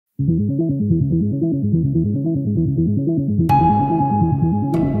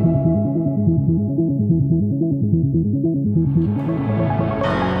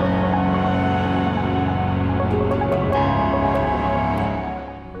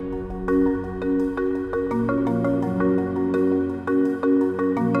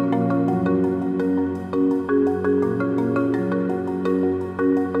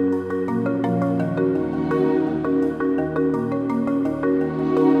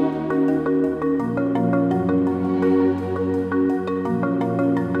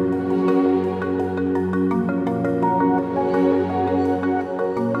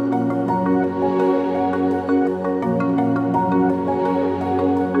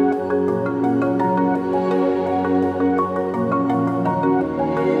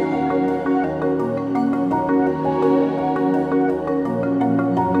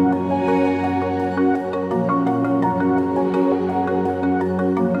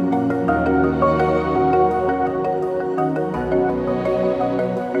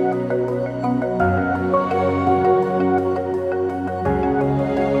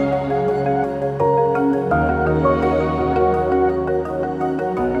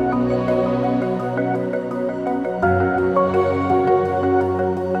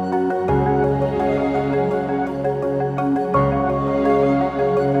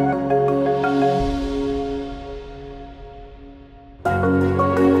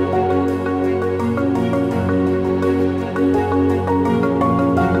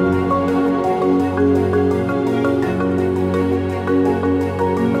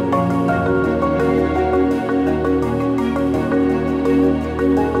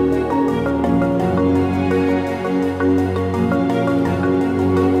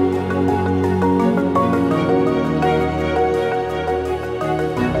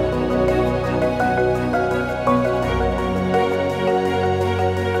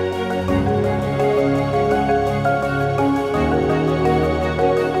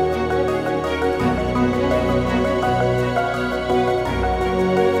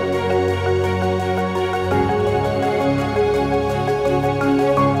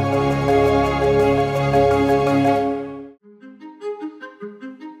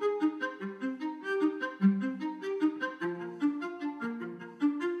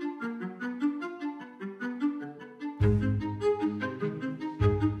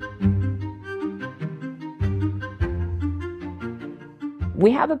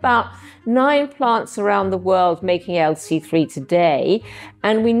We have about 9 plants around the world making LC3 today,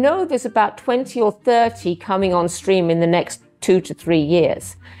 and we know there's about 20 or 30 coming on stream in the next 2 to 3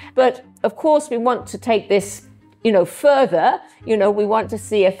 years. But of course, we want to take this, further. We want to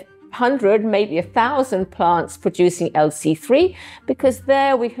see 100, maybe 1,000 plants producing LC3, because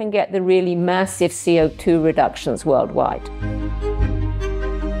there we can get the really massive CO2 reductions worldwide.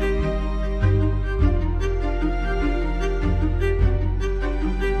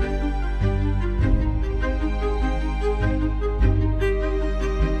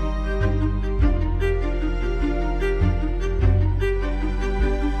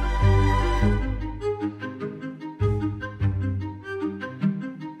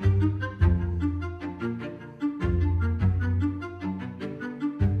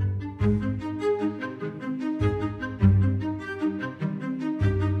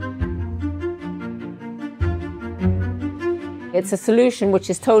 It's a solution which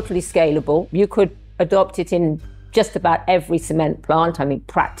is totally scalable. You could adopt it in just about every cement plant.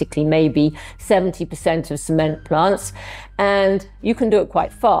 Practically maybe 70% of cement plants. And you can do it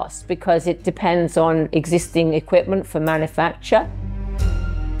quite fast because it depends on existing equipment for manufacture.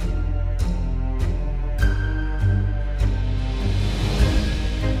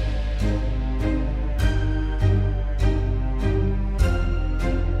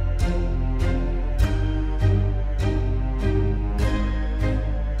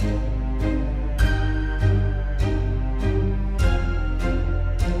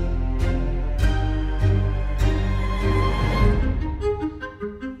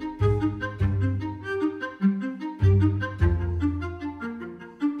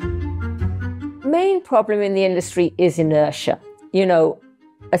 Main problem in the industry is inertia.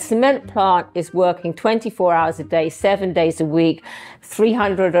 A cement plant is working 24 hours a day, 7 days a week,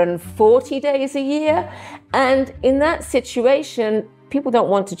 340 days a year. And in that situation, people don't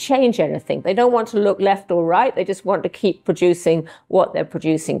want to change anything. They don't want to look left or right. They just want to keep producing what they're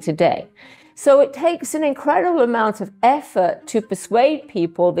producing today. So it takes an incredible amount of effort to persuade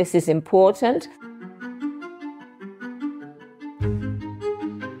people this is important.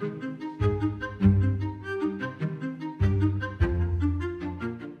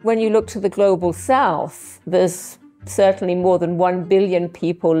 When you look to the global south, there's certainly more than 1 billion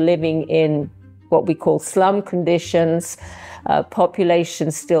people living in what we call slum conditions,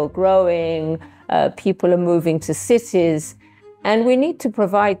 population still growing, people are moving to cities, and we need to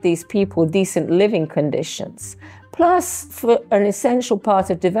provide these people decent living conditions. Plus, for an essential part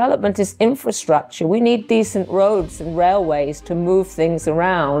of development is infrastructure. We need decent roads and railways to move things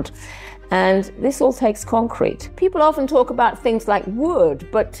around. And this all takes concrete. People often talk about things like wood,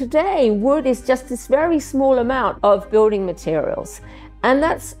 but today wood is just this very small amount of building materials. And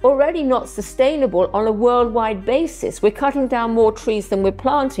that's already not sustainable on a worldwide basis. We're cutting down more trees than we're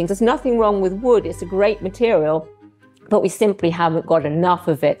planting. There's nothing wrong with wood. It's a great material, but we simply haven't got enough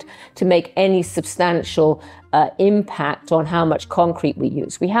of it to make any substantial impact on how much concrete we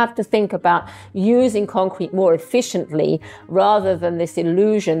use. We have to think about using concrete more efficiently rather than this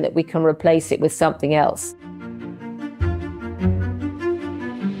illusion that we can replace it with something else.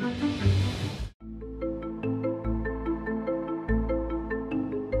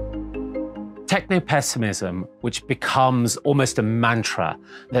 Techno-pessimism, which becomes almost a mantra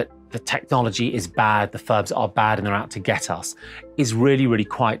that the technology is bad, the firms are bad and they're out to get us, is really, really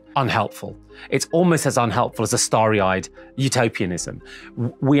quite unhelpful. It's almost as unhelpful as a starry-eyed utopianism.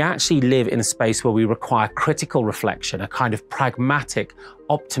 We actually live in a space where we require critical reflection, a kind of pragmatic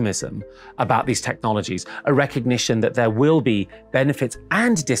optimism about these technologies, a recognition that there will be benefits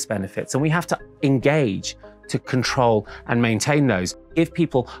and disbenefits, and we have to engage to control and maintain those. Give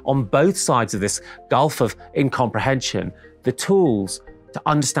people on both sides of this gulf of incomprehension the tools to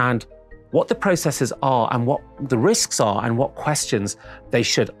understand what the processes are and what the risks are and what questions they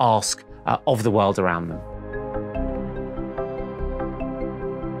should ask of the world around them.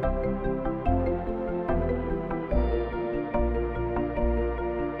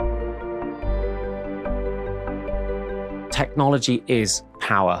 Technology is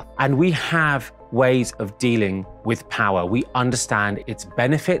power, and we have ways of dealing with power. We understand its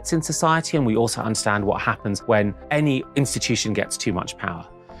benefits in society, and we also understand what happens when any institution gets too much power.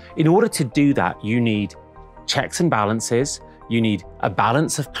 In order to do that, you need checks and balances, you need a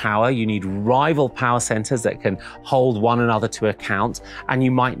balance of power, you need rival power centers that can hold one another to account, and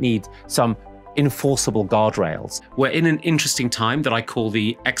you might need some enforceable guardrails. We're in an interesting time that I call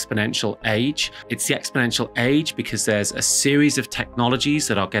the exponential age. It's the exponential age because there's a series of technologies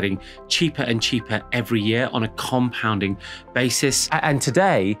that are getting cheaper and cheaper every year on a compounding basis. And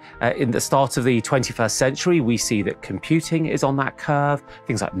today, in the start of the 21st century, we see that computing is on that curve,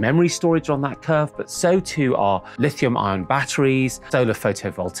 things like memory storage are on that curve, but so too are lithium-ion batteries, solar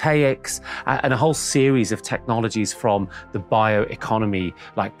photovoltaics, and a whole series of technologies from the bioeconomy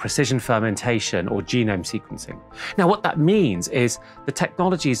like precision fermentation or genome sequencing. Now, what that means is the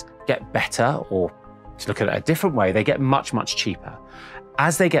technologies get better, or to look at it a different way, they get much, much cheaper.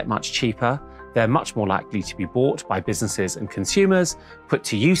 As they get much cheaper, they're much more likely to be bought by businesses and consumers, put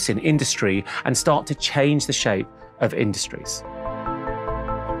to use in industry, and start to change the shape of industries.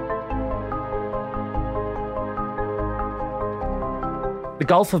 The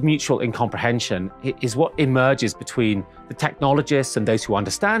gulf of mutual incomprehension is what emerges between the technologists and those who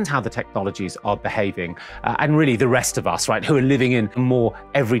understand how the technologies are behaving, and really the rest of us, right, who are living in a more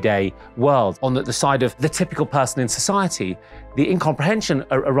everyday world. On the side of the typical person in society, the incomprehension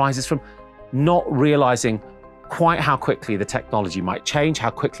arises from not realizing quite how quickly the technology might change, how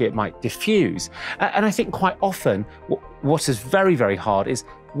quickly it might diffuse. And I think quite often what is very, very hard is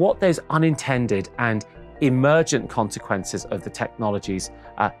what those unintended and emergent consequences of the technologies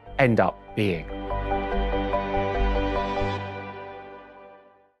end up being.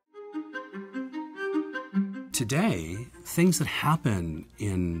 Today, things that happen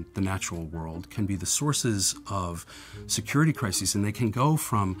in the natural world can be the sources of security crises, and they can go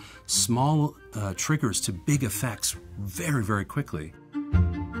from small triggers to big effects very, very quickly.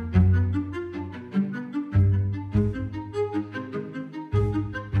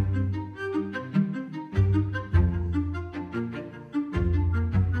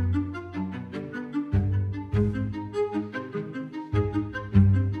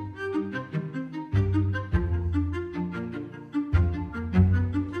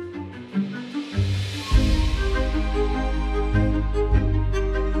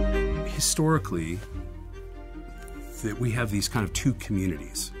 Historically, that we have these kind of two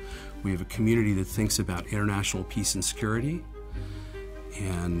communities. We have a community that thinks about international peace and security,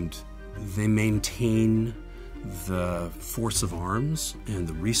 and they maintain the force of arms and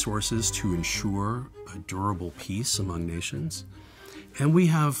the resources to ensure a durable peace among nations. And we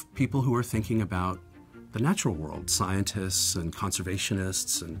have people who are thinking about the natural world, scientists and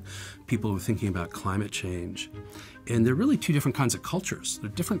conservationists and people who are thinking about climate change. And they're really two different kinds of cultures. They're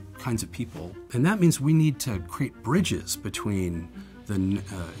different kinds of people. And that means we need to create bridges between the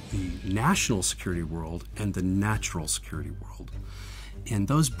national security world and the natural security world. And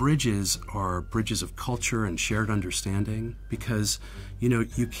those bridges are bridges of culture and shared understanding because, you know,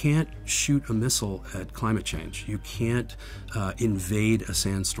 you can't shoot a missile at climate change. You can't invade a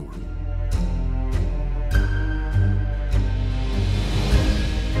sandstorm.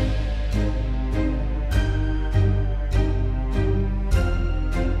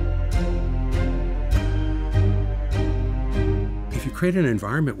 If you create an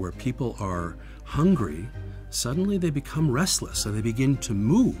environment where people are hungry, suddenly they become restless and they begin to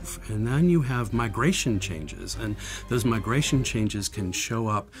move, and then you have migration changes, and those migration changes can show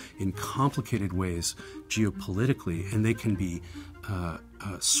up in complicated ways geopolitically, and they can be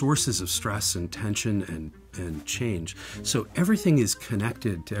sources of stress and tension and change. So everything is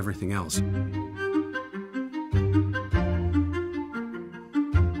connected to everything else.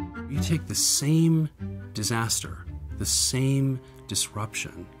 You take the same disaster, the same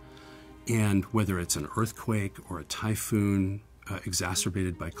disruption, and whether it's an earthquake or a typhoon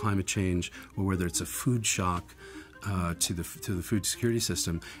exacerbated by climate change, or whether it's a food shock to the food security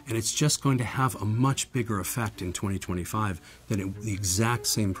system, and it's just going to have a much bigger effect in 2025 than the exact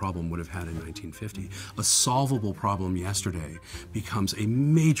same problem would have had in 1950. A solvable problem yesterday becomes a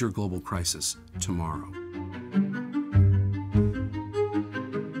major global crisis tomorrow.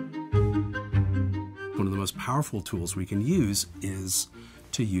 One of the most powerful tools we can use is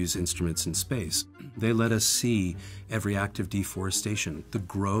to use instruments in space. They let us see every act of deforestation, the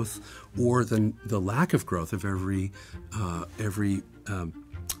growth or the lack of growth of every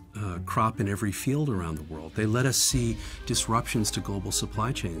crop in every field around the world. They let us see disruptions to global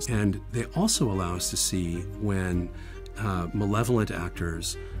supply chains. And they also allow us to see when malevolent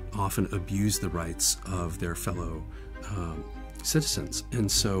actors often abuse the rights of their fellow citizens. And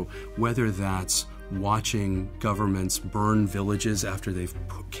so whether that's watching governments burn villages after they've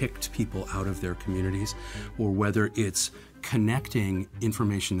kicked people out of their communities, or whether it's connecting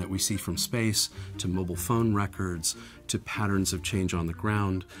information that we see from space to mobile phone records, to patterns of change on the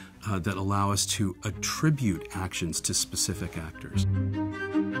ground that allow us to attribute actions to specific actors.